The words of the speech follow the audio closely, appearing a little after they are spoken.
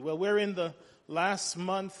Well, we're in the last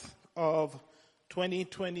month of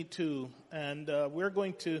 2022, and we're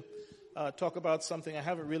going to talk about something I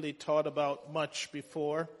haven't really taught about much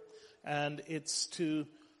before, and it's to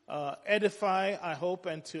edify, I hope,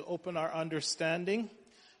 and to open our understanding.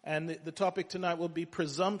 And the topic tonight will be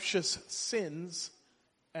presumptuous sins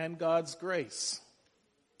and God's grace.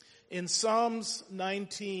 In Psalms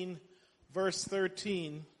 19, verse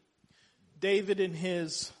 13, David in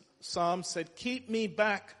his Psalm said, keep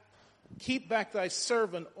back thy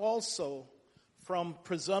servant also from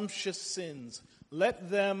presumptuous sins.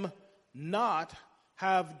 Let them not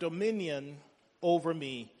have dominion over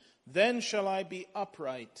me. Then shall I be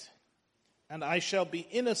upright, and I shall be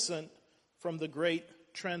innocent from the great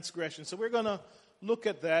transgression. So we're going to look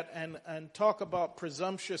at that and talk about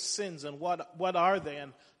presumptuous sins and what are they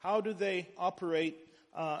and how do they operate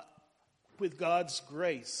with God's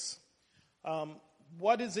grace.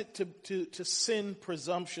 What is it to sin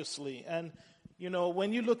presumptuously? And, you know,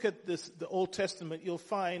 when you look at the Old Testament, you'll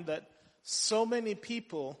find that so many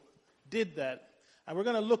people did that. And we're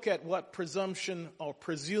going to look at what presumption or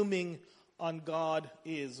presuming on God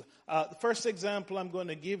is. The first example I'm going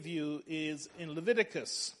to give you is in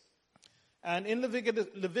Leviticus. And in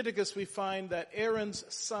Leviticus, we find that Aaron's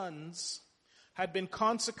sons had been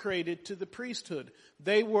consecrated to the priesthood.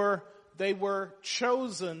 They were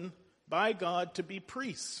chosen by God to be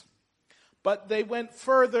priests. But they went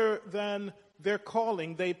further than their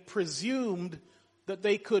calling. They presumed that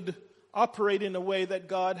they could operate in a way that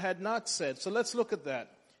God had not said. So let's look at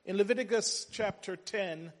that. In Leviticus chapter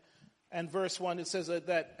 10 and verse 1, it says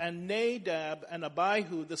that, and Nadab and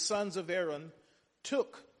Abihu, the sons of Aaron,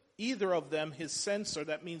 took either of them his censer,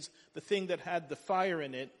 that means the thing that had the fire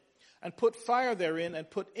in it, and put fire therein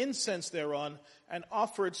and put incense thereon, and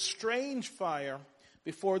offered strange fire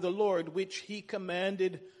before the Lord, which he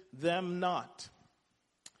commanded them not.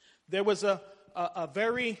 There was a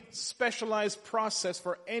very specialized process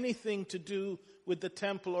for anything to do with the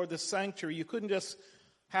temple or the sanctuary. You couldn't just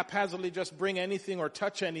haphazardly just bring anything or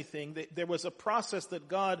touch anything. There was a process that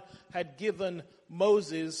God had given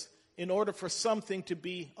Moses in order for something to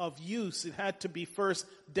be of use. It had to be first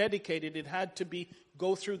dedicated. It had to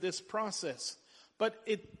go through this process. But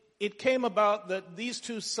it came about that these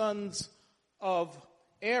two sons of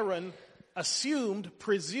Aaron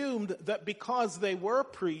presumed that because they were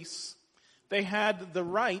priests, they had the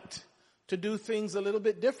right to do things a little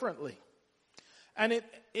bit differently. And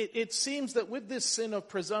it seems that with this sin of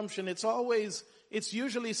presumption, it's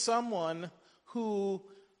usually someone who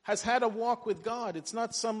has had a walk with God. It's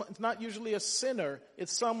not usually a sinner.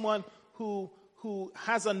 It's someone who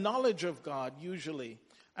has a knowledge of God usually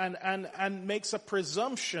and makes a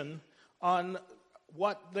presumption on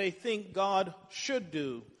what they think God should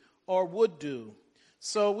do or would do.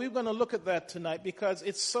 So we're going to look at that tonight because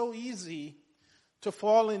it's so easy to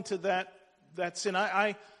fall into that sin.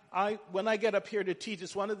 When I get up here to teach,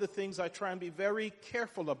 it's one of the things I try and be very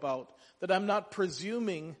careful about, that I'm not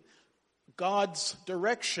presuming God's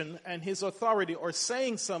direction and his authority or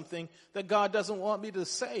saying something that God doesn't want me to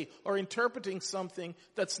say or interpreting something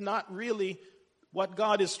that's not really what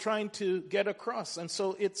God is trying to get across. And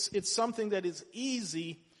so it's something that is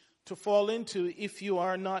easy to fall into if you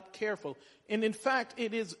are not careful. And in fact,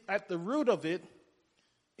 it is at the root of it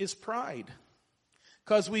is pride.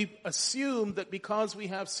 Because we assume that because we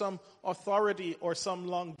have some authority or some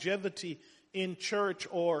longevity in church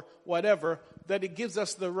or whatever, that it gives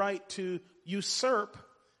us the right to usurp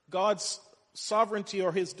God's sovereignty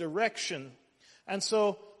or his direction. And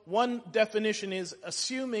so one definition is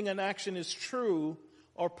assuming an action is true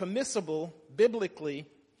or permissible biblically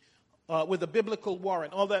with a biblical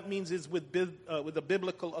warrant. All that means is with a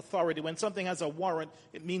biblical authority. When something has a warrant,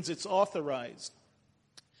 it means it's authorized.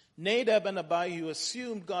 Nadab and Abihu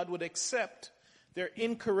assumed God would accept their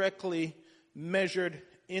incorrectly measured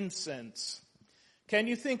incense. Can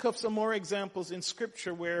you think of some more examples in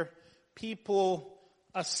Scripture where people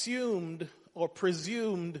assumed or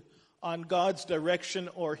presumed on God's direction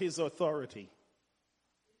or his authority?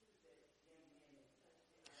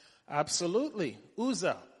 Absolutely.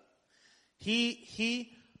 Uzzah.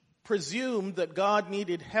 He presumed that God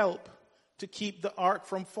needed help to keep the ark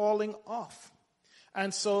from falling off.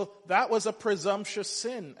 And so that was a presumptuous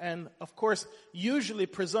sin. And of course, usually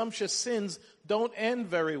presumptuous sins don't end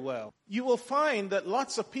very well. You will find that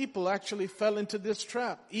lots of people actually fell into this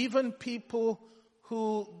trap. Even people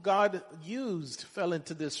who God used fell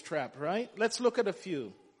into this trap, right? Let's look at a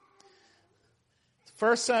few.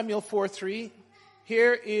 1 Samuel 4:3.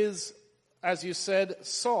 Here is, as you said,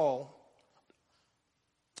 Saul.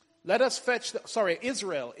 Let us fetch,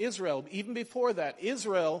 Israel, even before that,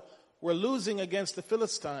 Israel were losing against the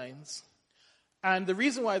Philistines. And the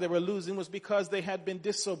reason why they were losing was because they had been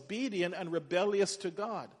disobedient and rebellious to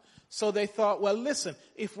God. So they thought, well, listen,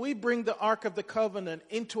 if we bring the Ark of the Covenant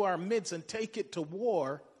into our midst and take it to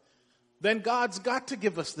war, then God's got to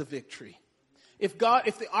give us the victory. If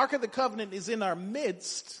the Ark of the Covenant is in our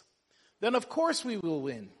midst, then of course we will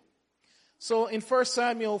win. So in 1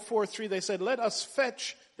 Samuel 4:3, they said, let us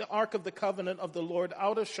fetch the Ark of the Covenant of the Lord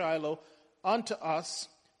out of Shiloh unto us,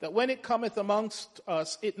 that when it cometh amongst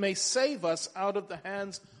us, it may save us out of the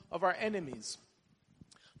hands of our enemies.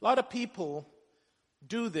 A lot of people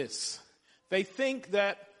do this. They think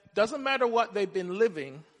that doesn't matter what they've been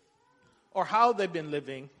living or how they've been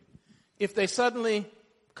living, if they suddenly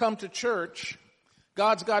come to church,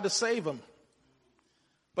 God's got to save them.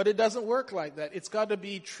 But it doesn't work like that. It's got to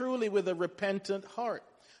be truly with a repentant heart.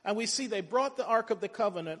 And we see they brought the Ark of the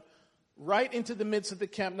Covenant right into the midst of the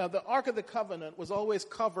camp. Now, the Ark of the Covenant was always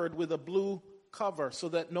covered with a blue cover so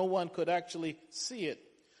that no one could actually see it.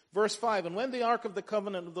 Verse 5, and when the Ark of the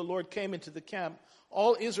Covenant of the Lord came into the camp,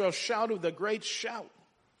 all Israel shouted with a great shout.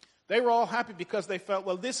 They were all happy because they felt,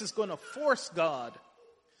 well, this is going to force God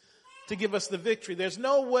to give us the victory. There's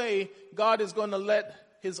no way God is going to let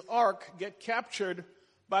his ark get captured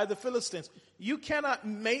by the Philistines. You cannot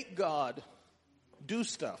make God do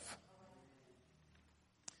stuff.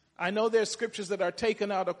 I know there's scriptures that are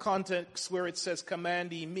taken out of context where it says,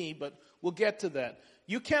 command ye me, but we'll get to that.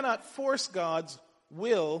 You cannot force God's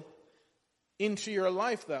will into your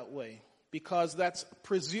life that way, because that's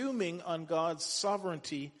presuming on God's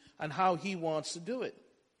sovereignty and how he wants to do it.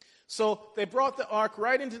 So they brought the ark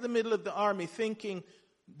right into the middle of the army, thinking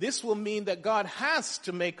this will mean that God has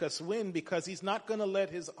to make us win because he's not going to let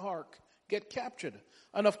his ark get captured.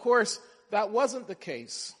 And of course, that wasn't the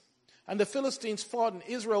case. And the Philistines fought, and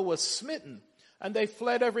Israel was smitten. And they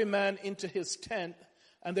fled every man into his tent,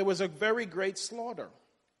 and there was a very great slaughter.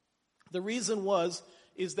 The reason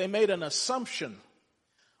is they made an assumption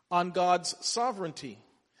on God's sovereignty.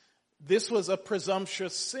 This was a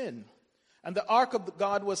presumptuous sin. And the ark of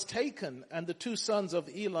God was taken, and the two sons of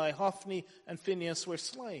Eli, Hophni and Phinehas, were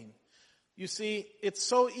slain. You see, it's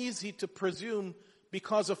so easy to presume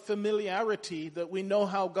because of familiarity that we know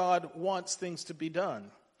how God wants things to be done.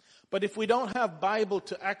 But if we don't have Bible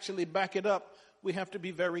to actually back it up, we have to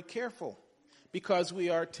be very careful because we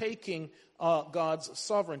are taking God's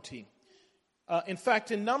sovereignty. In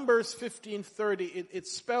fact, in Numbers 15:30, it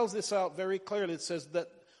spells this out very clearly. It says that,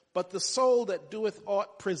 but the soul that doeth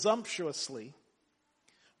aught presumptuously,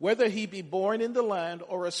 whether he be born in the land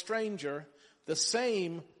or a stranger, the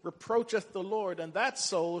same reproacheth the Lord, and that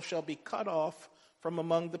soul shall be cut off from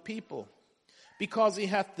among the people. Because he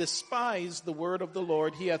hath despised the word of the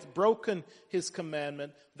Lord, he hath broken his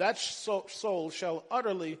commandment, that soul shall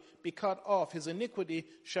utterly be cut off. His iniquity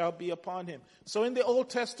shall be upon him. So in the Old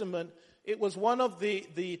Testament, it was one of the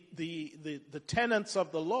tenets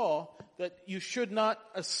of the law that you should not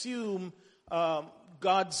assume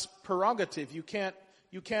God's prerogative. You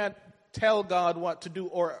can't tell God what to do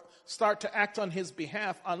or start to act on his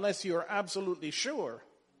behalf unless you are absolutely sure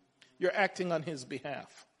you're acting on his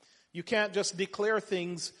behalf. You can't just declare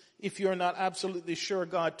things if you're not absolutely sure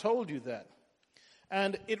God told you that.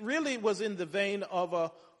 And it really was in the vein of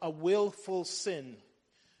a willful sin.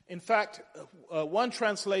 In fact, one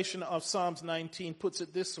translation of Psalms 19 puts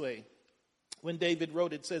it this way. When David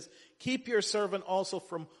wrote it, says, keep your servant also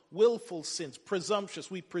from willful sins, presumptuous.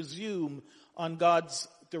 We presume on God's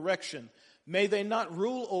direction. May they not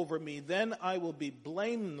rule over me, then I will be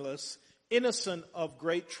blameless, innocent of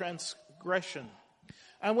great transgression.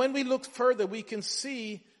 And when we look further, we can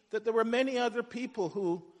see that there were many other people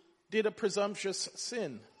who did a presumptuous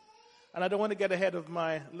sin. And I don't want to get ahead of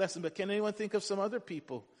my lesson, but can anyone think of some other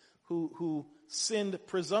people who sinned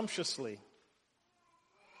presumptuously?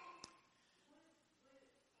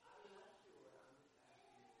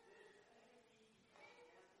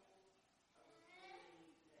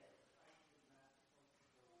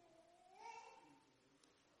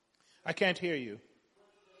 I can't hear you.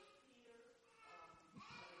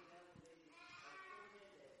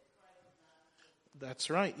 That's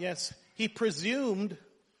right, yes. He presumed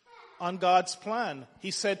on God's plan.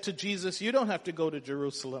 He said to Jesus, you don't have to go to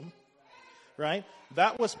Jerusalem. Right?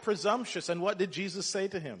 That was presumptuous. And what did Jesus say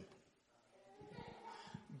to him?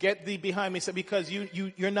 Get thee behind me. He said, because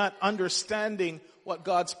you're not understanding what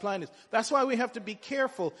God's plan is. That's why we have to be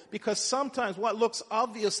careful, because sometimes what looks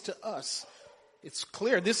obvious to us, it's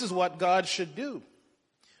clear this is what God should do.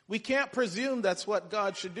 We can't presume that's what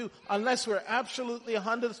God should do unless we're absolutely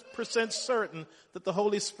 100% certain that the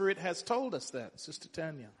Holy Spirit has told us that. Sister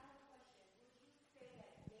Tanya.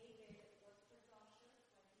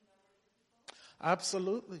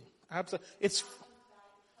 Absolutely.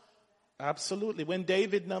 Absolutely. When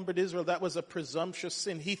David numbered Israel, that was a presumptuous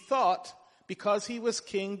sin. He thought, because he was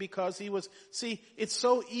king, it's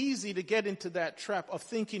so easy to get into that trap of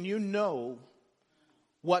thinking you know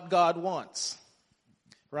what God wants.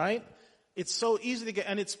 Right? It's so easy to get,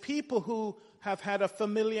 and it's people who have had a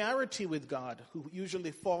familiarity with God who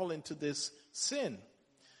usually fall into this sin.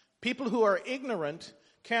 People who are ignorant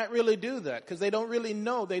can't really do that because they don't really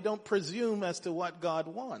know. They don't presume as to what God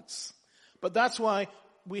wants. But that's why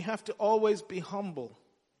we have to always be humble.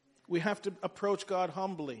 We have to approach God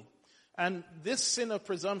humbly. And this sin of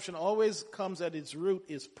presumption always comes at its root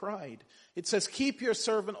is pride. It says, keep your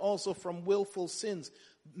servant also from willful sins.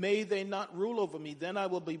 May they not rule over me. Then I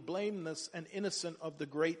will be blameless and innocent of the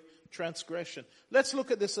great transgression. Let's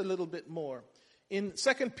look at this a little bit more. In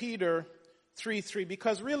 2 Peter 3:3,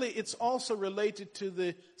 because really it's also related to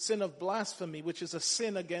the sin of blasphemy, which is a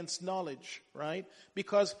sin against knowledge, right?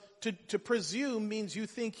 Because to presume means you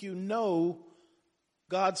think you know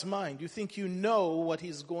God's mind. You think you know what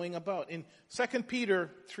he's going about. In 2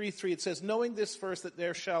 Peter 3:3, it says, knowing this first, that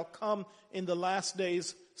there shall come in the last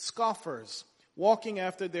days scoffers, walking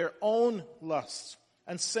after their own lusts,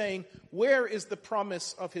 and saying, where is the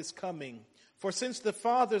promise of his coming? For since the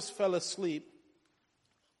fathers fell asleep,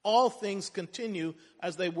 all things continue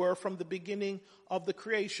as they were from the beginning of the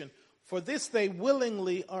creation. For this they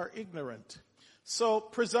willingly are ignorant. So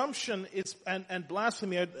presumption and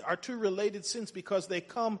blasphemy are two related sins because they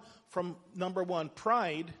come from, number one,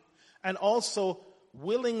 pride, and also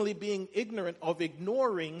willingly being ignorant of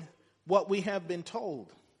ignoring what we have been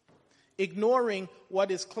told. Ignoring what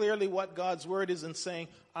is clearly what God's word is and saying,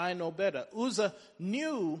 I know better. Uzzah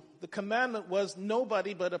knew the commandment was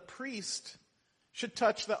nobody but a priest should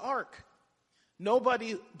touch the ark.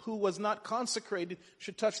 Nobody who was not consecrated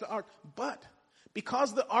should touch the ark. But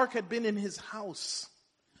because the ark had been in his house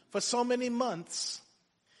for so many months,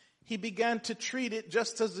 he began to treat it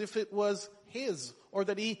just as if it was his, or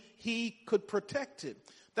that he could protect it.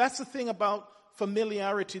 That's the thing about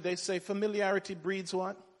familiarity. They say familiarity breeds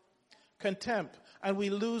what? Contempt. And we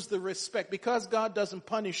lose the respect. Because God doesn't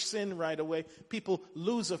punish sin right away, people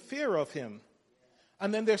lose a fear of him.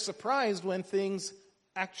 And then they're surprised when things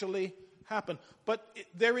actually happen. But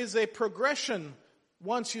there is a progression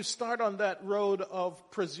once you start on that road of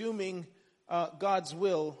presuming God's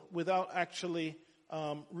will without actually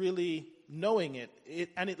really knowing it.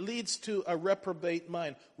 And it leads to a reprobate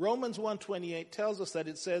mind. Romans 1:28 tells us that.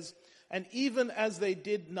 It says, and even as they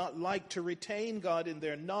did not like to retain God in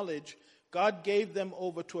their knowledge, God gave them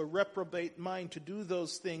over to a reprobate mind to do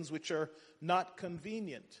those things which are not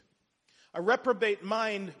convenient. A reprobate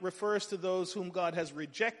mind refers to those whom God has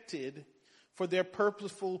rejected for their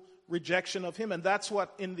purposeful rejection of him. And that's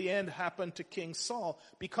what in the end happened to King Saul.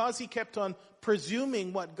 Because he kept on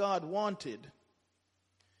presuming what God wanted,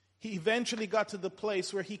 he eventually got to the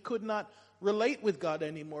place where he could not relate with God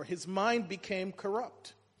anymore. His mind became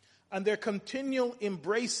corrupt. And their continual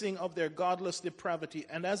embracing of their godless depravity.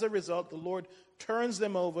 And as a result, the Lord turns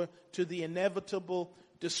them over to the inevitable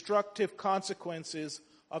destructive consequences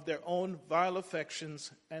of their own vile affections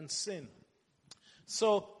and sin.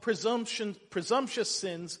 So presumptuous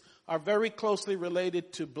sins are very closely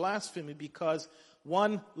related to blasphemy because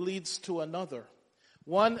one leads to another.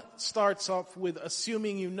 One starts off with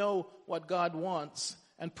assuming you know what God wants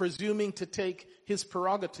and presuming to take his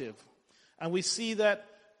prerogative. And we see that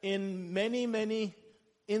in many, many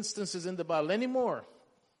instances in the Bible. Any more?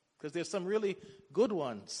 Because there's some really good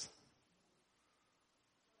ones.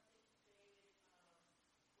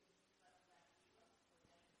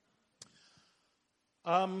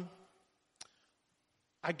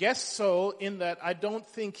 I guess so, in that I don't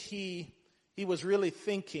think he was really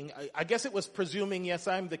thinking. I guess it was presuming, yes,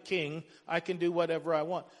 I'm the king, I can do whatever I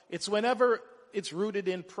want. It's whenever it's rooted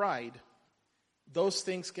in pride, those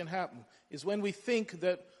things can happen. Is when we think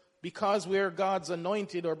that because we're God's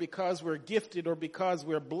anointed, or because we're gifted, or because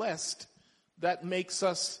we're blessed, that makes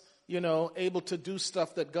us, able to do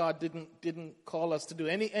stuff that God didn't call us to do.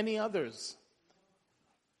 Any others?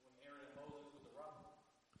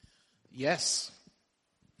 Yes.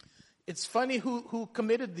 It's funny who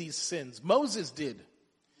committed these sins. Moses did.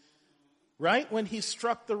 Right? When he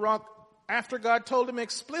struck the rock, after God told him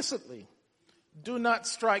explicitly, do not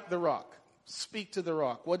strike the rock. Speak to the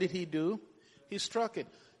rock. What did he do? He struck it.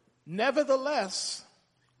 Nevertheless,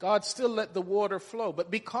 God still let the water flow.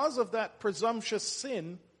 But because of that presumptuous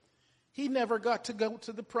sin, he never got to go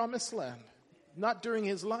to the promised land. Not during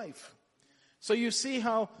his life. So you see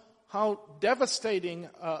how devastating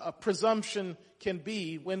a presumption can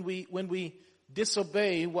be when we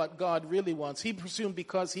disobey what God really wants. He presumed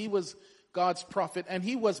because he was God's prophet, and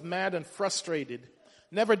he was mad and frustrated.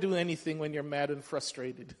 Never do anything when you're mad and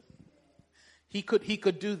frustrated. He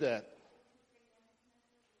could do that.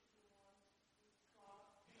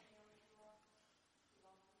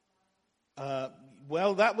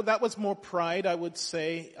 Well, that was more pride, I would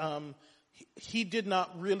say. He did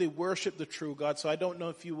not really worship the true God, so I don't know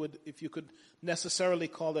if you could necessarily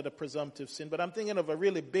call that a presumptive sin. But I'm thinking of a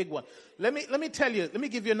really big one. Let me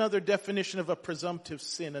give you another definition of a presumptive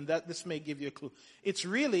sin, and that this may give you a clue. It's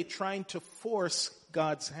really trying to force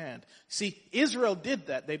God's hand. See, Israel did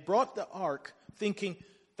that. They brought the ark thinking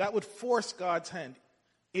that would force God's hand.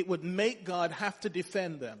 It would make God have to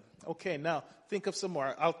defend them. Okay, now think of some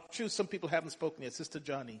more. I'll choose some people who haven't spoken yet. Sister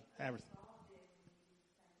Johnny Harris.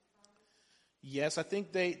 Yes, I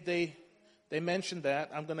think they mentioned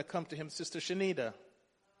that. I'm going to come to him. Sister Shanita.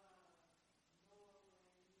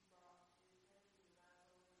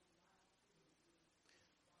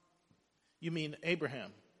 You mean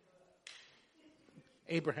Abraham?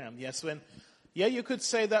 Abraham, yes. You could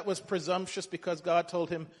say that was presumptuous because God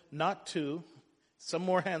told him not to. Some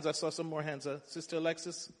more hands. I saw some more hands. Sister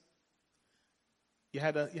Alexis? You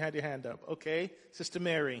had your hand up. Okay. Sister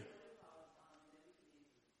Mary.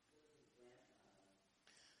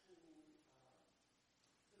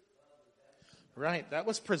 Right, that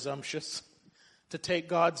was presumptuous to take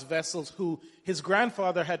God's vessels who his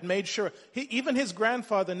grandfather had made sure. Even his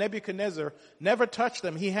grandfather, Nebuchadnezzar, never touched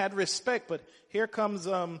them. He had respect, but here comes,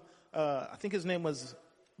 I think his name was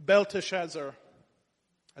Belteshazzar.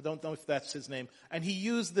 I don't know if that's his name. And he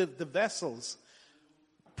used the vessels.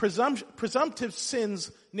 Presumptive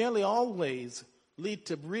sins nearly always lead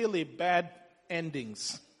to really bad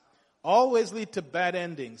endings. Always lead to bad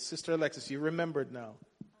endings. Sister Alexis, you remembered now.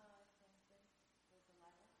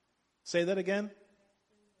 Say that again.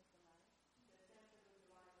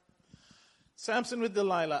 Samson with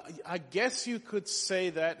Delilah. I guess you could say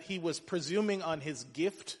that he was presuming on his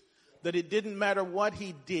gift, that it didn't matter what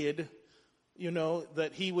he did,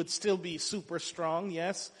 that he would still be super strong,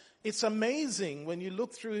 yes. It's amazing when you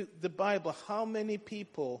look through the Bible how many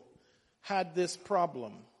people had this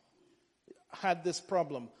problem.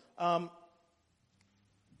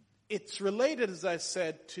 It's related, as I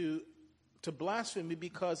said, to blasphemy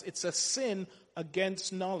because it's a sin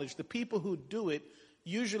against knowledge. The people who do it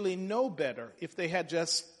usually know better if they had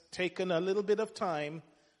just taken a little bit of time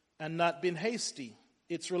and not been hasty.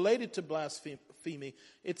 It's related to blasphemy.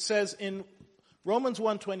 It says in Romans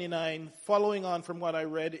 1:29, following on from what I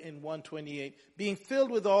read in 1:28, being filled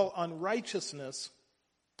with all unrighteousness,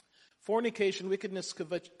 fornication, wickedness,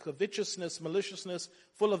 covetousness, maliciousness,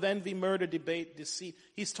 full of envy, murder, debate, deceit.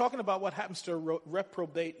 He's talking about what happens to a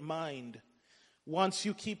reprobate mind. Once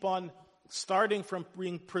you keep on starting from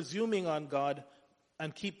presuming on God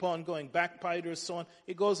and keep on going, backbiters, so on.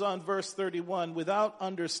 It goes on, verse 31, without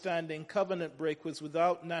understanding, covenant breakers,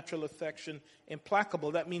 without natural affection,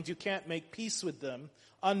 implacable. That means you can't make peace with them.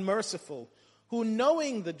 Unmerciful, who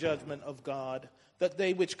knowing the judgment of God, that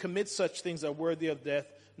they which commit such things are worthy of death,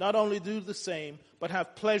 not only do the same, but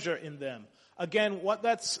have pleasure in them. Again, what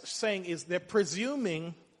that's saying is they're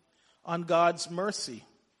presuming on God's mercy,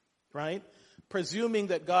 right? Presuming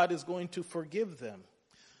that God is going to forgive them.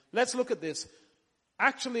 Let's look at this.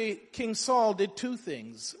 Actually, King Saul did two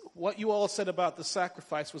things. What you all said about the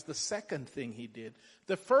sacrifice was the second thing he did.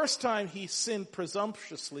 The first time he sinned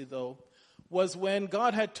presumptuously, though, was when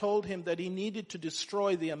God had told him that he needed to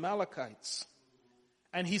destroy the Amalekites.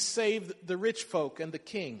 And he saved the rich folk and the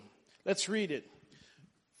king. Let's read it.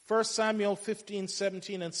 1 Samuel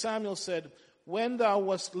 15:17, and Samuel said, when thou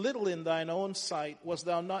wast little in thine own sight, wast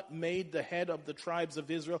thou not made the head of the tribes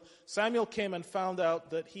of Israel? Samuel came and found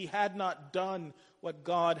out that he had not done what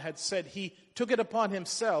God had said. He took it upon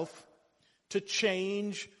himself to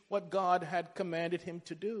change what God had commanded him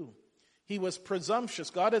to do. He was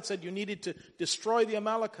presumptuous. God had said you needed to destroy the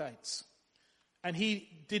Amalekites. And he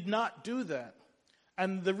did not do that.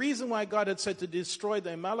 And the reason why God had said to destroy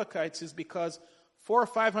the Amalekites is because 400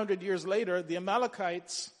 or 500 years later, the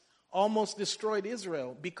Amalekites almost destroyed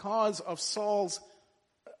Israel because of Saul's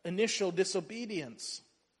initial disobedience.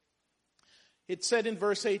 It said in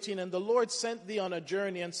verse 18, and the Lord sent thee on a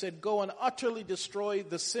journey and said, go and utterly destroy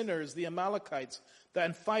the sinners, the Amalekites,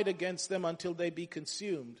 and fight against them until they be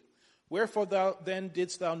consumed. Wherefore thou then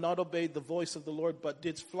didst thou not obey the voice of the Lord, but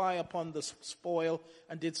didst fly upon the spoil,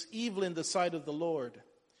 and didst evil in the sight of the Lord.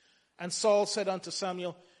 And Saul said unto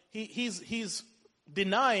Samuel, he's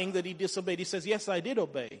denying that he disobeyed. He says, yes, I did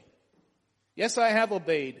obey. Yes, I have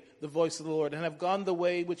obeyed the voice of the Lord, and have gone the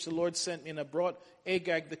way which the Lord sent me, and have brought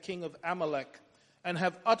Agag, the king of Amalek, and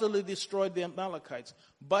have utterly destroyed the Amalekites.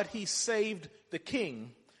 But he saved the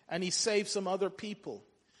king, and he saved some other people.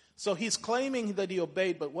 So he's claiming that he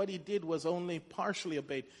obeyed, but what he did was only partially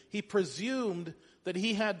obeyed. He presumed that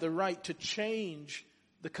he had the right to change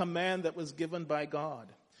the command that was given by God.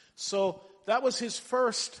 So that was his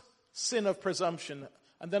first sin of presumption.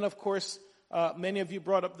 And then, of course, many of you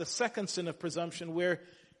brought up the second sin of presumption, where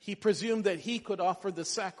he presumed that he could offer the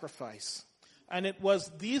sacrifice. And it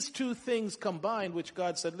was these two things combined which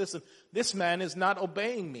God said, listen, this man is not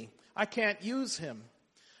obeying me. I can't use him.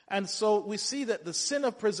 And so we see that the sin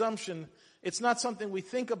of presumption, it's not something we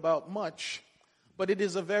think about much, but it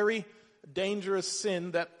is a very dangerous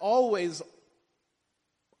sin that almost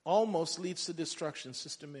leads to destruction,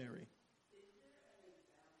 Sister Mary.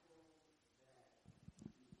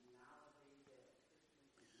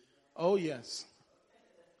 Oh, yes.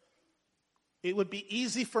 It would be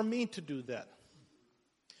easy for me to do that,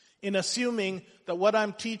 in assuming that what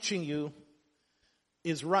I'm teaching you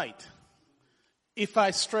is right, if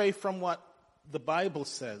I stray from what the Bible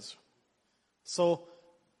says. So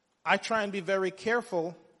I try and be very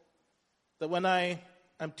careful that when I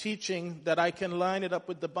am teaching, that I can line it up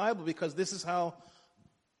with the Bible, because this is how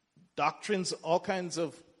doctrines, all kinds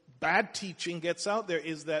of bad teaching gets out there,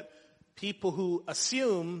 is that people who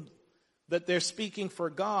assume that they're speaking for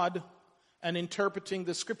God and interpreting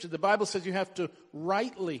the scripture. The Bible says you have to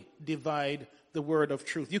rightly divide the word of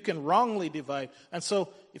truth. You can wrongly divide. And so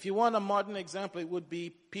if you want a modern example, it would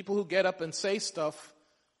be people who get up and say stuff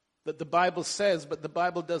that the Bible says, but the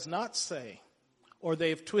Bible does not say, or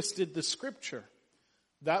they've twisted the scripture.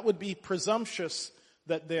 That would be presumptuous,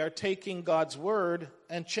 that they are taking God's word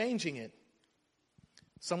and changing it.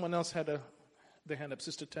 Someone else had their hand up.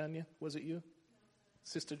 Sister Tanya, was it you?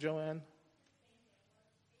 Sister Joanne?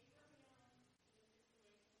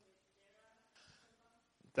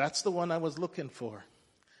 That's the one I was looking for.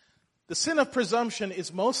 The sin of presumption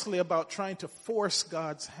is mostly about trying to force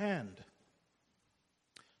God's hand.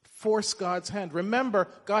 Force God's hand. Remember,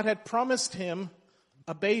 God had promised him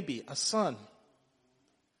a baby, a son.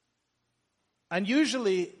 And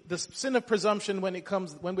usually the sin of presumption, when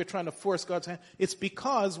we're trying to force God's hand, it's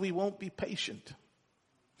because we won't be patient.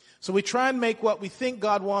 So we try and make what we think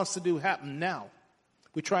God wants to do happen now.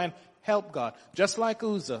 We try and help God. Just like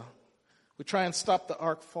Uzzah. We try and stop the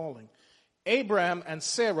ark falling. Abraham and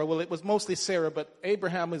Sarah, well, it was mostly Sarah, but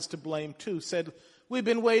Abraham is to blame too, said, we've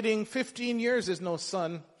been waiting 15 years, there's no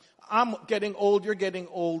son. I'm getting old, you're getting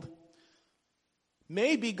old.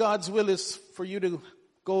 Maybe God's will is for you to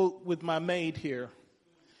go with my maid here.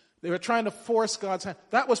 They were trying to force God's hand.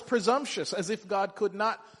 That was presumptuous, as if God could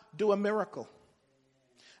not do a miracle.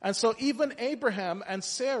 And so even Abraham and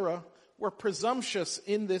Sarah were presumptuous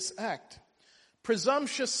in this act.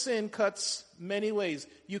 Presumptuous sin cuts many ways.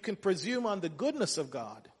 You can presume on the goodness of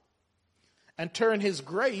God and turn his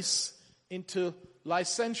grace into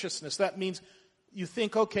licentiousness. That means you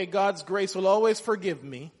think, okay, God's grace will always forgive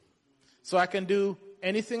me, so I can do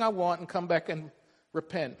anything I want and come back and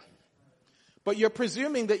repent. But you're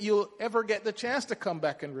presuming that you'll ever get the chance to come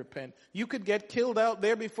back and repent. You could get killed out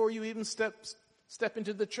there before you even step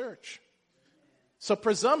into the church. So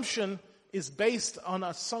presumption is based on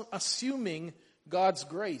assuming God's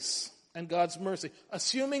grace and God's mercy.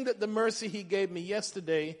 Assuming that the mercy he gave me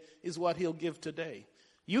yesterday is what he'll give today.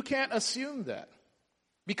 You can't assume that,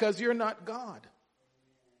 because you're not God.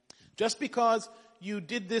 Just because you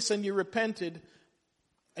did this and you repented,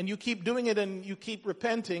 and you keep doing it and you keep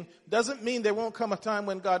repenting, doesn't mean there won't come a time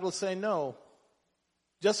when God will say no.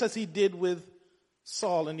 Just as he did with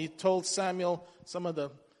Saul, and he told Samuel some of the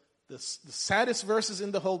saddest verses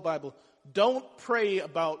in the whole Bible. Don't pray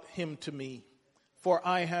about him to me, for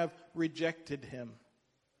I have rejected him.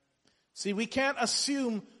 See, we can't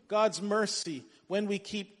assume God's mercy when we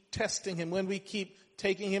keep testing him, when we keep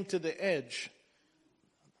taking him to the edge.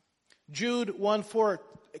 Jude 1:4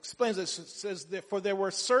 explains this. It says, for there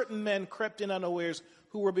were certain men crept in unawares,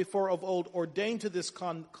 who were before of old ordained to this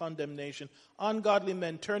condemnation, ungodly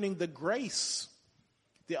men turning the grace,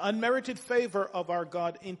 the unmerited favor of our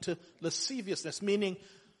God, into lasciviousness, meaning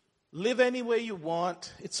live any way you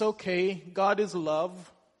want. It's okay. God is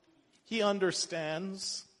love. He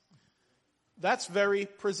understands. That's very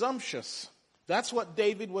presumptuous. That's what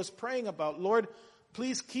David was praying about. Lord,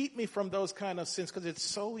 please keep me from those kind of sins, because it's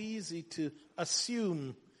so easy to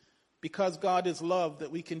assume, because God is love,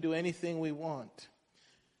 that we can do anything we want.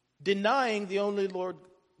 Denying the only Lord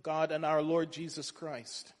God and our Lord Jesus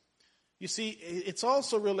Christ. You see, it's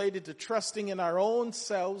also related to trusting in our own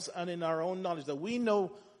selves and in our own knowledge, that we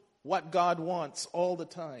know what God wants all the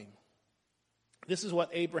time. This is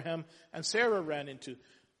what Abraham and Sarah ran into.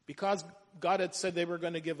 Because God had said they were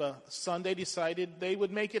going to give a son, they decided they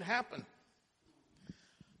would make it happen.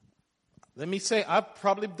 Let me say, I've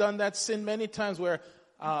probably done that sin many times where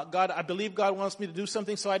I believe God wants me to do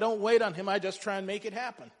something, so I don't wait on him. I just try and make it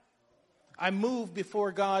happen. I move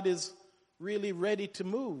before God is really ready to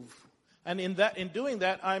move. And in doing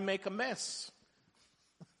that, I make a mess.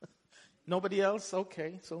 Nobody else?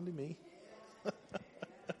 Okay, it's only me.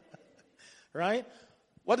 Right?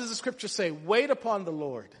 What does the scripture say? Wait upon the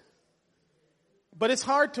Lord. But it's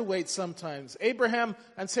hard to wait sometimes. Abraham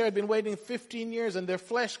and Sarah had been waiting 15 years and their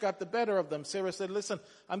flesh got the better of them. Sarah said, listen,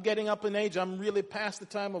 I'm getting up in age. I'm really past the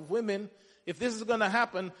time of women. If this is going to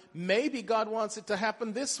happen, maybe God wants it to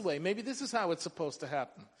happen this way. Maybe this is how it's supposed to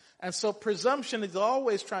happen. And so presumption is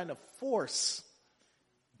always trying to force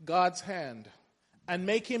God's hand and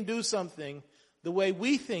make him do something the way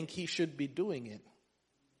we think he should be doing it.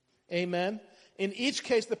 Amen? In each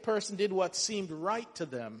case, the person did what seemed right to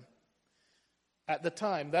them at the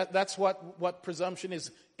time. That's what presumption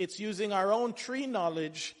is. It's using our own tree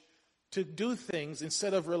knowledge to do things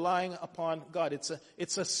instead of relying upon God.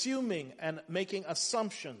 It's assuming and making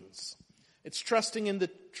assumptions. It's trusting in the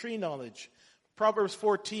tree knowledge. Proverbs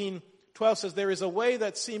 14:12 says, there is a way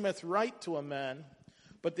that seemeth right to a man,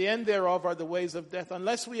 but the end thereof are the ways of death,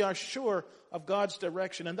 unless we are sure of God's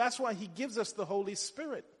direction. And that's why he gives us the Holy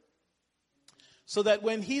Spirit. So that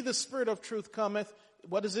when he, the Spirit of truth, cometh,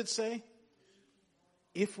 what does it say?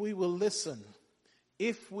 If we will listen,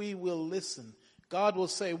 God will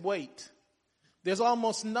say, wait. There's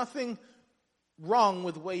almost nothing wrong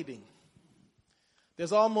with waiting.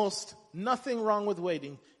 There's almost nothing wrong with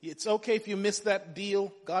waiting. It's okay if you miss that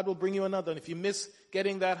deal, God will bring you another one. If you miss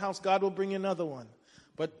getting that house, God will bring you another one.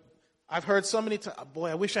 But I've heard so many times, boy,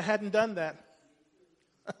 I wish I hadn't done that.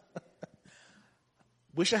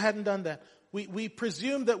 Wish I hadn't done that. We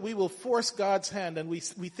presume that we will force God's hand, and we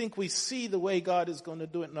think we see the way God is going to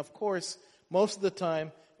do it. And of course, most of the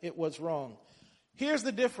time, it was wrong. Here's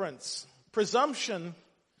the difference. Presumption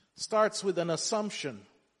starts with an assumption,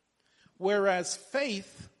 whereas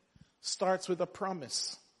faith starts with a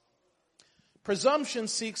promise. Presumption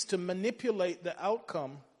seeks to manipulate the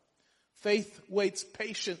outcome. Faith waits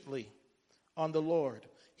patiently on the Lord.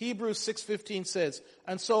 Hebrews 6:15 says,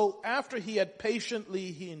 and so after he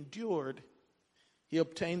endured, he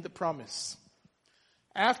obtained the promise.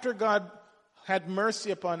 After God had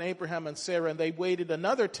mercy upon Abraham and Sarah, and they waited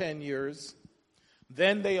another 10 years,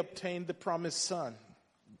 then they obtained the promised son.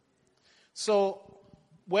 So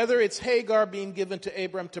whether it's Hagar being given to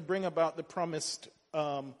Abraham to bring about the promised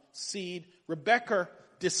seed, Rebekah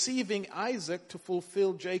deceiving Isaac to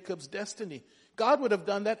fulfill Jacob's destiny, God would have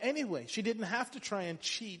done that anyway. She didn't have to try and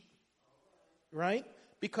cheat, right?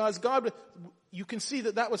 Because God, you can see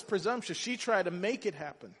that was presumptuous. She tried to make it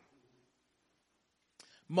happen.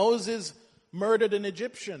 Moses murdered an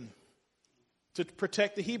Egyptian to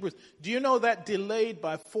protect the Hebrews. Do you know that delayed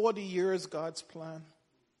by 40 years God's plan?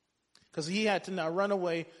 Because he had to now run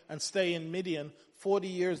away and stay in Midian 40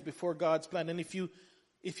 years before God's plan. And if you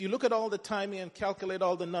look at all the timing and calculate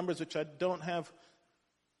all the numbers, which I don't have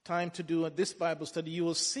time to do at this Bible study, you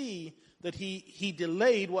will see that he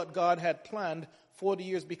delayed what God had planned 40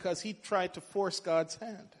 years because he tried to force God's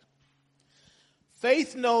hand.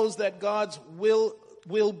 Faith knows that God's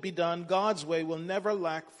will be done. God's way will never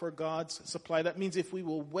lack for God's supply. That means if we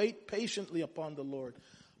will wait patiently upon the Lord.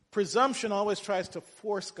 Presumption always tries to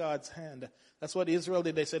force God's hand. That's what Israel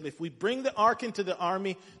did. They said, if we bring the ark into the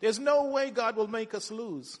army, there's no way God will make us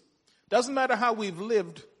lose. Doesn't matter how we've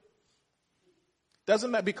lived.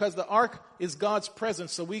 Doesn't matter, because the ark is God's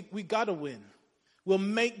presence, so we got to win. We'll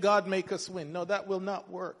make God make us win. No, that will not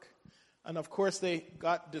work. And of course they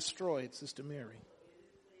got destroyed, Sister Mary.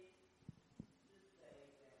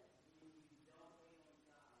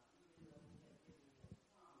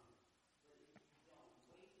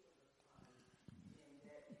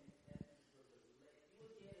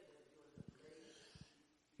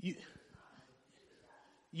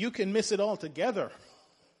 You can miss it altogether.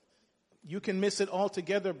 You can miss it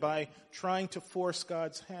altogether by trying to force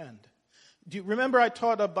God's hand. Do you remember I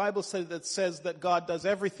taught a Bible study that says that God does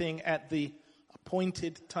everything at the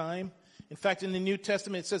appointed time? In fact, in the New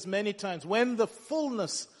Testament, it says many times, when the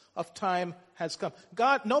fullness of time has come.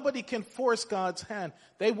 Nobody can force God's hand.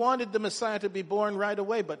 They wanted the Messiah to be born right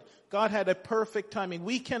away, but God had a perfect timing.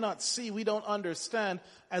 We cannot see, we don't understand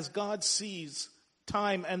as God sees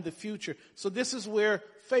time and the future. So this is where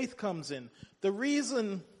faith comes in. The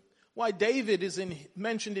reason why David is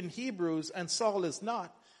mentioned in Hebrews and Saul is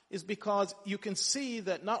not is because you can see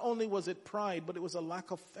that not only was it pride, but it was a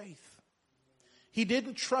lack of faith. He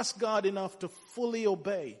didn't trust God enough to fully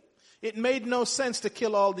obey. It made no sense to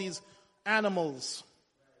kill all these animals.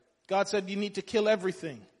 God said you need to kill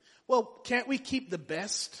everything. Well, can't we keep the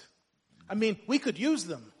best? I mean, we could use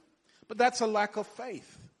them, but that's a lack of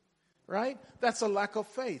faith, right? That's a lack of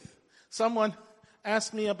faith. Someone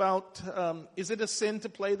asked me about, is it a sin to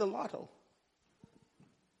play the lotto?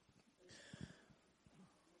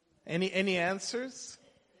 Any answers?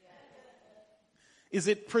 Is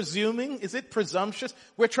it presuming? Is it presumptuous?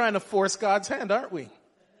 We're trying to force God's hand, aren't we?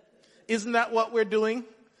 Isn't that what we're doing?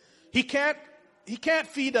 He can't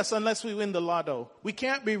feed us unless we win the lotto. We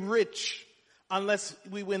can't be rich unless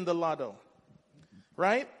we win the lotto.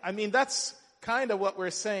 Right? I mean, that's kind of what we're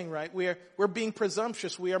saying, right? We're being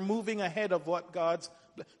presumptuous. We are moving ahead of what God's...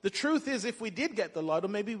 The truth is, if we did get the lotto,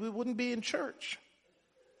 maybe we wouldn't be in church.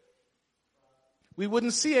 We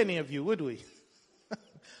wouldn't see any of you, would we?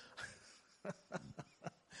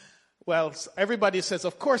 Well, everybody says,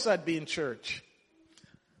 of course I'd be in church.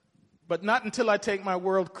 But not until I take my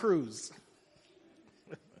world cruise.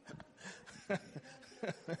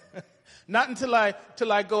 Not until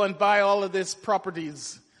I go and buy all of these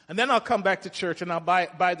properties. And then I'll come back to church and I'll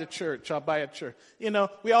buy the church. I'll buy a church. You know,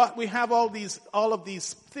 we have all of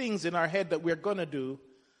these things in our head that we're going to do,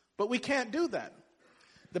 but we can't do that.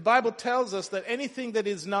 The Bible tells us that anything that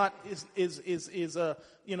is not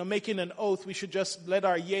making an oath, we should just let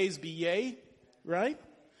our yeas be yea, right?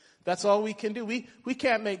 That's all we can do. We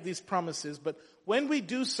can't make these promises, but when we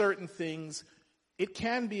do certain things, it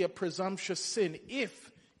can be a presumptuous sin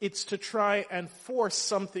if it's to try and force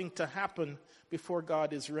something to happen before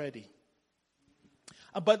God is ready.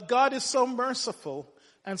 But God is so merciful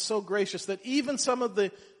and so gracious that even some of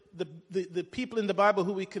the people in the Bible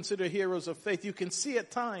who we consider heroes of faith, you can see at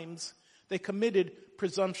times they committed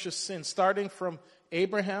presumptuous sins, starting from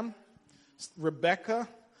Abraham, Rebekah,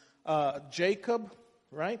 Jacob,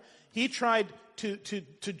 right? He tried to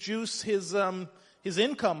juice his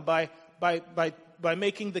income by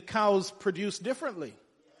making the cows produce differently.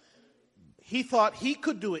 He thought he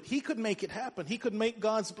could do it. He could make it happen. He could make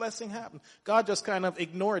God's blessing happen. God just kind of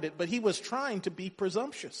ignored it, but he was trying to be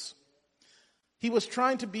presumptuous. He was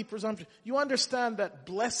trying to be presumptuous. You understand that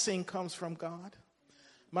blessing comes from God?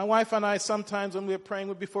 My wife and I sometimes when we're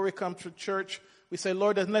praying before we come to church, we say,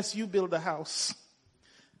 Lord, unless you build a house,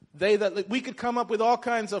 we could come up with all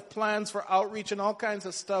kinds of plans for outreach and all kinds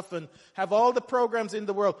of stuff and have all the programs in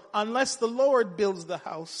the world. Unless the Lord builds the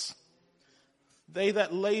house, they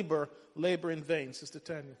that labor in vain, Sister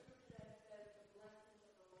Tanya.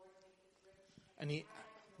 And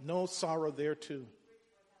no sorrow there too.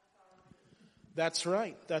 That's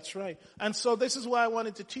right. And so this is why I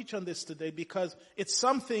wanted to teach on this today, because it's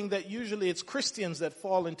something that usually it's Christians that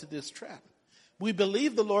fall into this trap. We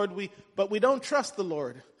believe the Lord, but we don't trust the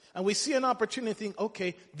Lord. And we see an opportunity to think,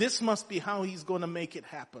 okay, this must be how he's going to make it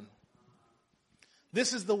happen.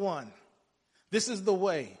 This is the one. This is the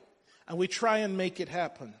way. And we try and make it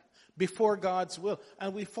happen before God's will.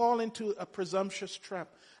 And we fall into a presumptuous trap.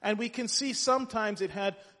 And we can see sometimes it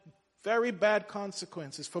had very bad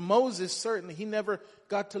consequences. For Moses, certainly, he never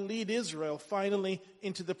got to lead Israel finally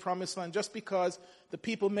into the promised land just because the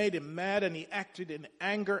people made him mad and he acted in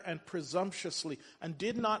anger and presumptuously and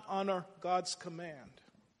did not honor God's command.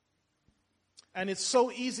 And it's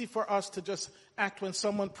so easy for us to just act when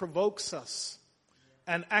someone provokes us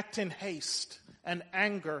and act in haste and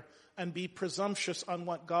anger and be presumptuous on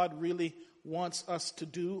what God really wants us to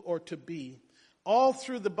do or to be. All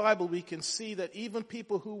through the Bible, we can see that even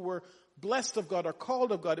people who were blessed of God or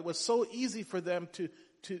called of God, it was so easy for them to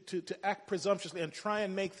act presumptuously and try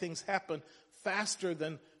and make things happen faster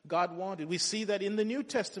than God wanted. We see that in the New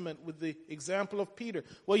Testament with the example of Peter.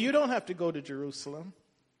 Well, you don't have to go to Jerusalem,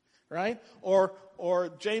 right? Or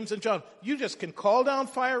James and John. You just can call down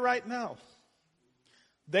fire right now.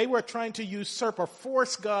 They were trying to usurp or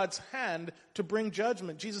force God's hand to bring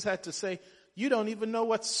judgment. Jesus had to say, you don't even know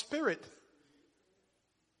what spirit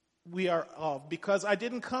we are of, because I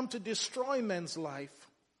didn't come to destroy men's life,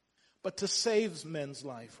 but to save men's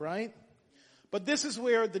life, right? But this is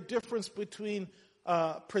where the difference between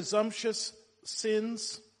presumptuous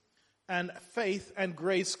sins and faith and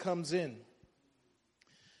grace comes in.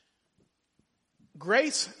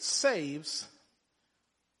 Grace saves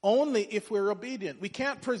only if we're obedient. We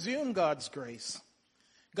can't presume God's grace.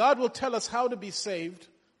 God will tell us how to be saved,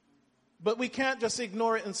 but we can't just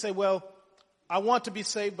ignore it and say, well, I want to be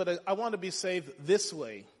saved, but I want to be saved this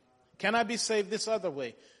way. Can I be saved this other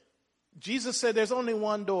way? Jesus said there's only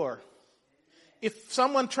one door. If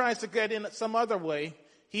someone tries to get in some other way,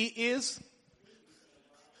 he is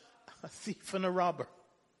a thief and a robber.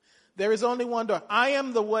 There is only one door. I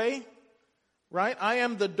am the way, right? I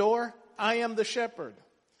am the door. I am the shepherd.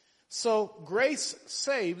 So grace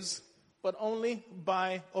saves, but only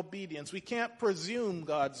by obedience. We can't presume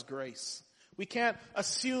God's grace. We can't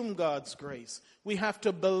assume God's grace. We have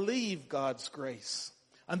to believe God's grace.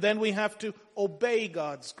 And then we have to obey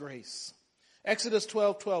God's grace. Exodus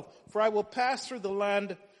 12:12. For I will pass through the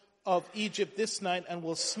land of Egypt this night and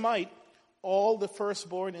will smite all the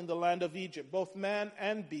firstborn in the land of Egypt, both man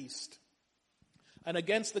and beast. And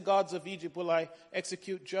against the gods of Egypt will I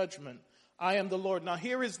execute judgment. I am the Lord. Now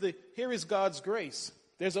here is God's grace.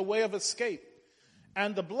 There's a way of escape.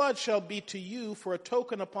 And the blood shall be to you for a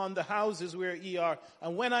token upon the houses where ye are.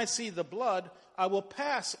 And when I see the blood, I will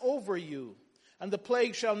pass over you. And the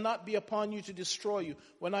plague shall not be upon you to destroy you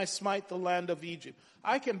when I smite the land of Egypt.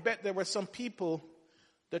 I can bet there were some people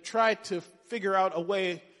that tried to figure out a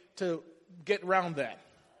way to get around that.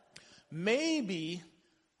 Maybe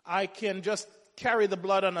I can just carry the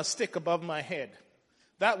blood on a stick above my head.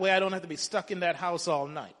 That way I don't have to be stuck in that house all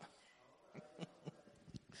night.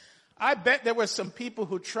 I bet there were some people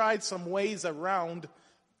who tried some ways around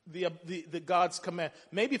the God's command.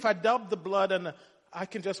 Maybe if I dub the blood and I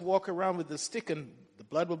can just walk around with the stick and the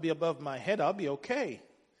blood will be above my head, I'll be okay.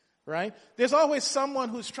 Right? There's always someone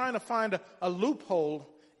who's trying to find a loophole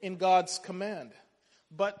in God's command.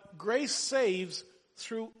 But grace saves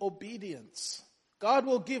through obedience. God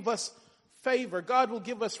will give us favor. God will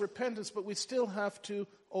give us repentance, but we still have to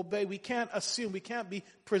obey. We can't assume. We can't be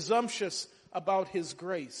presumptuous about His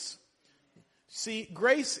grace. See,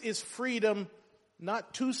 grace is freedom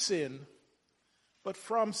not to sin, but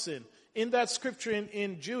from sin. In that scripture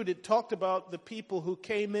in Jude, it talked about the people who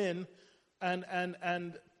came in and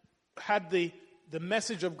had the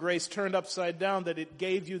message of grace turned upside down, that it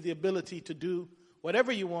gave you the ability to do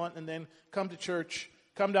whatever you want and then come to church,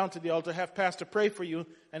 come down to the altar, have pastor pray for you,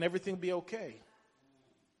 and everything be okay.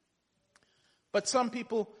 But some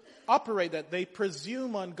people operate that. They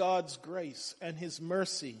presume on God's grace and His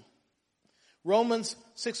mercy. Romans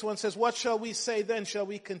 6:1 says, what shall we say then? Shall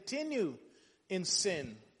we continue in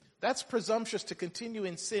sin? That's presumptuous, to continue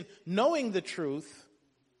in sin, knowing the truth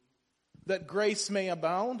that grace may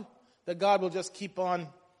abound, that God will just keep on,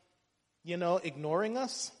 ignoring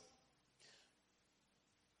us.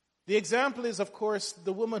 The example is, of course,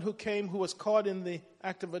 the woman who was caught in the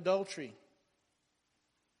act of adultery.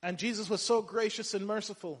 And Jesus was so gracious and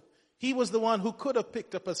merciful. He was the one who could have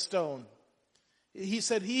picked up a stone. He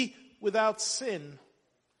said, he without sin,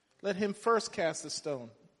 let him first cast a stone.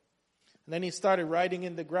 And then he started writing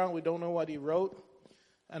in the ground. We don't know what he wrote.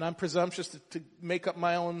 And I'm presumptuous to make up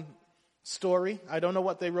my own story. I don't know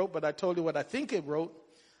what they wrote, but I told you what I think it wrote.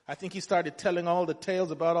 I think he started telling all the tales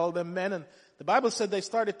about all them men. And the Bible said they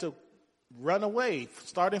started to run away,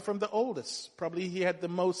 starting from the oldest. Probably he had the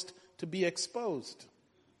most to be exposed.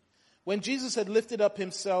 When Jesus had lifted up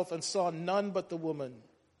himself and saw none but the woman,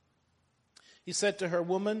 he said to her,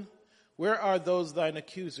 Woman, where are those thine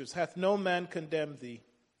accusers? Hath no man condemned thee?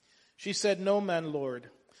 She said, No man, Lord.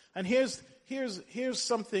 And here's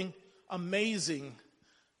something amazing.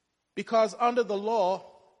 Because under the law,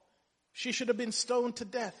 she should have been stoned to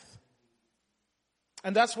death.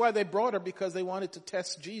 And that's why they brought her, because they wanted to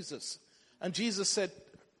test Jesus. And Jesus said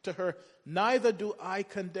to her, Neither do I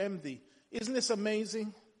condemn thee. Isn't this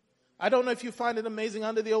amazing? I don't know if you find it amazing.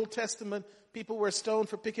 Under the Old Testament, people were stoned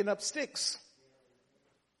for picking up sticks.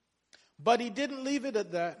 But he didn't leave it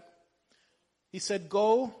at that. He said,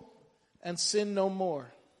 Go and sin no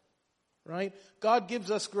more. Right? God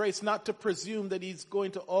gives us grace not to presume that He's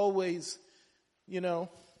going to always,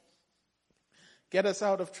 get us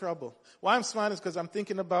out of trouble. Why I'm smiling is because I'm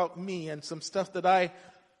thinking about me and some stuff that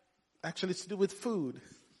it's to do with food.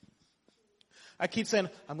 I keep saying,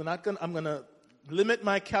 I'm going to limit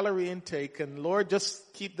my calorie intake, and Lord,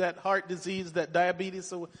 just keep that heart disease, that diabetes,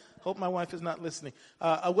 so hope my wife is not listening,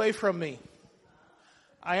 away from me.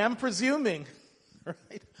 I am presuming,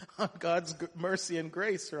 right, on God's mercy and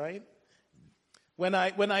grace, right? When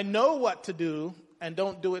I know what to do and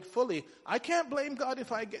don't do it fully, I can't blame God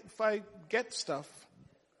if I get stuff.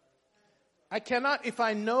 I cannot, if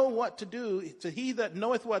I know what to do, to he that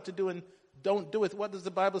knoweth what to do and don't do it. What does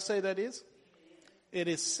the Bible say that is? It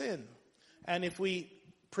is sin. And if we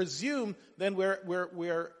presume, then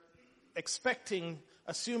we're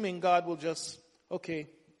assuming God will just,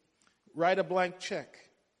 write a blank check.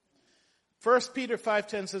 1 Peter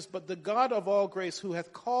 5:10 says, But the God of all grace, who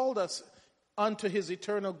hath called us unto His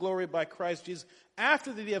eternal glory by Christ Jesus,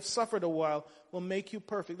 after that ye have suffered a while, will make you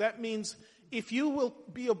perfect. That means if you will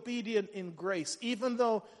be obedient in grace, even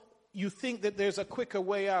though you think that there's a quicker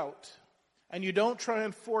way out, and you don't try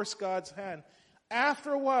and force God's hand,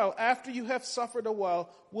 after a while, after you have suffered a while,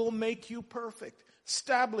 will make you perfect,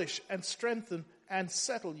 establish and strengthen and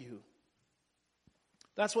settle you.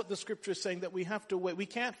 That's what the scripture is saying, that we have to wait. We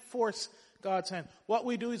can't force God's hand. What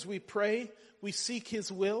we do is we pray, we seek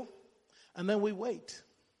His will, and then we wait.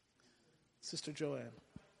 Sister Joanne.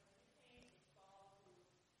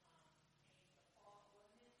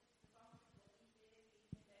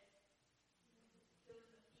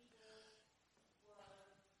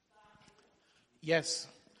 Yes.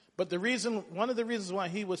 But one of the reasons why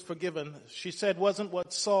he was forgiven, she said, wasn't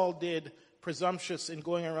what Saul did, presumptuous in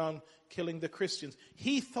going around killing the Christians.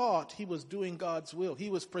 He thought he was doing God's will. He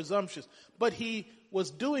was presumptuous. But he was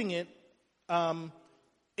doing it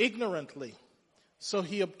ignorantly. So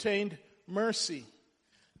he obtained mercy.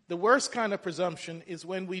 The worst kind of presumption is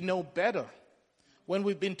when we know better. When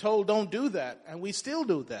we've been told don't do that, and we still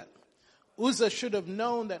do that. Uzzah should have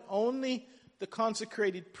known that only the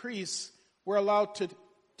consecrated priests were allowed to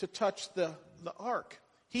touch the ark.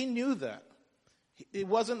 He knew that. It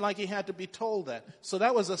wasn't like he had to be told that. So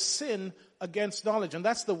that was a sin against knowledge. And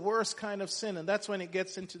that's the worst kind of sin. And that's when it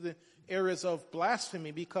gets into the areas of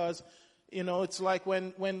blasphemy. Because, it's like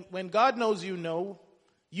when God knows you know,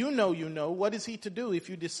 what is he to do if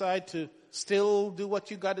you decide to still do what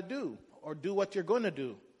you got to do or do what you're going to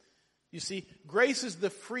do? You see, grace is the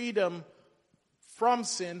freedom from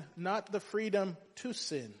sin, not the freedom to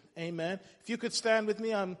sin. Amen. If you could stand with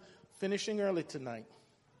me, I'm finishing early tonight.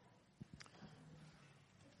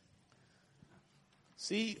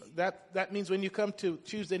 See, that means when you come to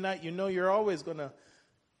Tuesday night, you know you're always going to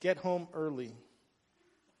get home early.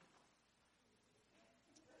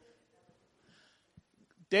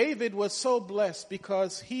 David was so blessed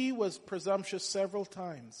because he was presumptuous several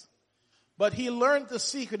times. But he learned the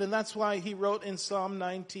secret, and that's why he wrote in Psalm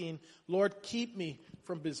 19, Lord, keep me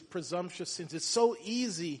from his presumptuous sins. It's so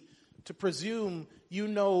easy to presume you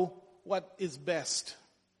know what is best.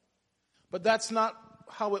 But that's not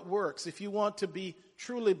how it works. If you want to be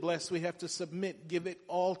truly blessed, we have to submit, give it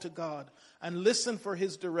all to God, and listen for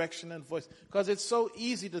his direction and voice. Because it's so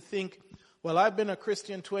easy to think, well, I've been a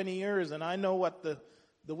Christian 20 years, and I know what the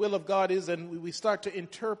will of God is, and we start to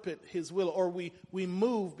interpret his will, or we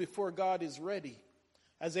move before God is ready,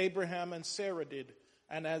 as Abraham and Sarah did.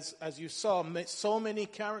 And as you saw, so many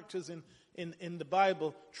characters in the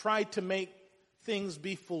Bible tried to make things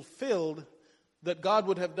be fulfilled that God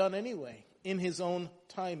would have done anyway in his own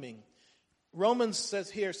timing. Romans says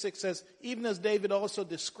here, 6 says, even as David also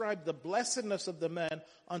described the blessedness of the man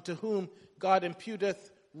unto whom God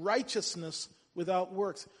imputeth righteousness without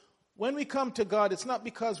works. When we come to God, it's not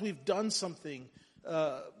because we've done something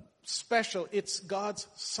special. It's God's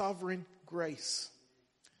sovereign grace.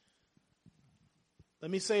 Let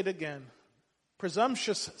me say it again.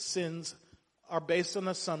 Presumptuous sins are based on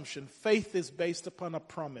assumption. Faith is based upon a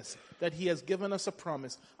promise, that he has given us a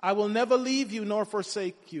promise. I will never leave you nor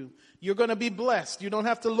forsake you. You're going to be blessed. You don't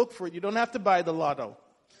have to look for it. You don't have to buy the lotto.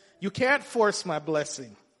 You can't force my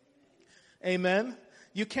blessing. Amen?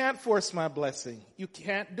 You can't force my blessing. You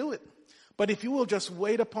can't do it. But if you will just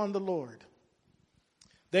wait upon the Lord.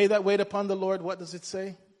 They that wait upon the Lord, what does it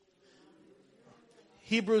say?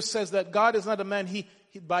 Hebrews says that God is not a man. He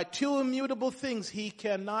by two immutable things, he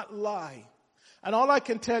cannot lie. And all I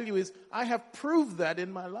can tell you is I have proved that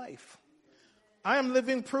in my life. I am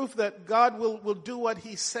living proof that God will do what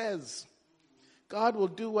he says. God will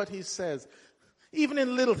do what he says. Even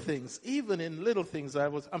in little things.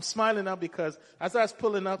 I'm smiling now because as I was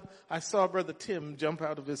pulling up, I saw Brother Tim jump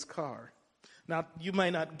out of his car. Now, you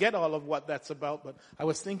might not get all of what that's about, but I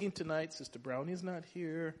was thinking tonight, Sister Brownie's not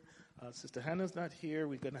here. Sister Hannah's not here.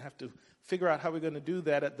 We're going to have to figure out how we're going to do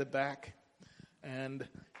that at the back. And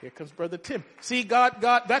here comes Brother Tim. See, God,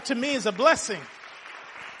 that to me is a blessing.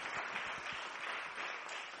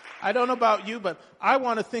 I don't know about you, but I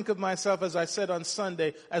want to think of myself, as I said on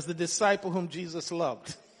Sunday, as the disciple whom Jesus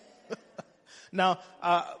loved. Now,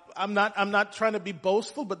 I'm not trying to be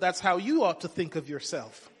boastful, but that's how you ought to think of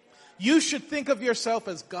yourself. You should think of yourself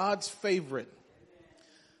as God's favorite.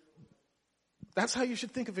 That's how you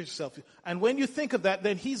should think of yourself. And when you think of that,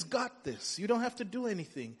 then he's got this. You don't have to do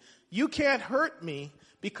anything. You can't hurt me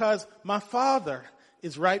because my Father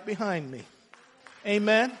is right behind me.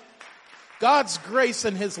 Amen? God's grace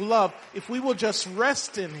and his love, if we will just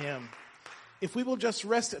rest in him, if we will just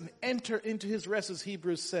rest and enter into his rest, as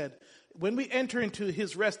Hebrews said, when we enter into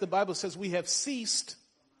his rest, the Bible says we have ceased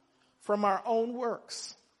from our own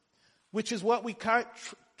works, which is what we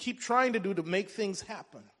keep trying to do to make things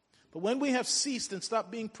happen. But when we have ceased and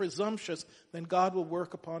stopped being presumptuous, then God will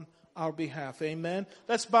work upon our behalf. Amen.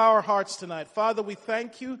 Let's bow our hearts tonight. Father, we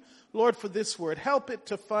thank you, Lord, for this word. Help it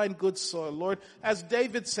to find good soil, Lord. As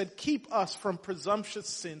David said, keep us from presumptuous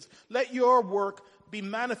sins. Let your work be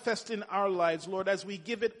manifest in our lives, Lord, as we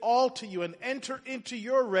give it all to you and enter into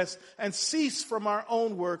your rest and cease from our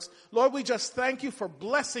own works. Lord, we just thank you for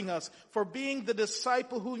blessing us, for being the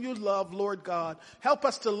disciple whom you love, Lord God. Help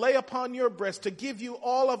us to lay upon your breast, to give you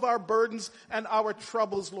all of our burdens and our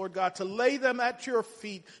troubles, Lord God, to lay them at your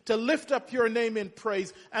feet, to lift up your name in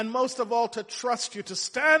praise, and most of all, to trust you, to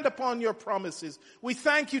stand upon your promises. We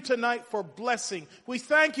thank you tonight for blessing. We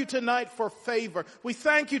thank you tonight for favor. We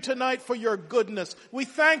thank you tonight for your goodness. We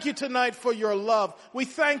thank you tonight for your love. We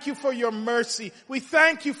thank you for your mercy. We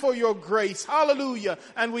thank you for your grace. Hallelujah.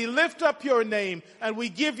 And we lift up your name and we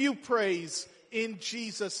give you praise in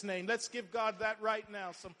Jesus' name. Let's give God that right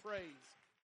now, some praise.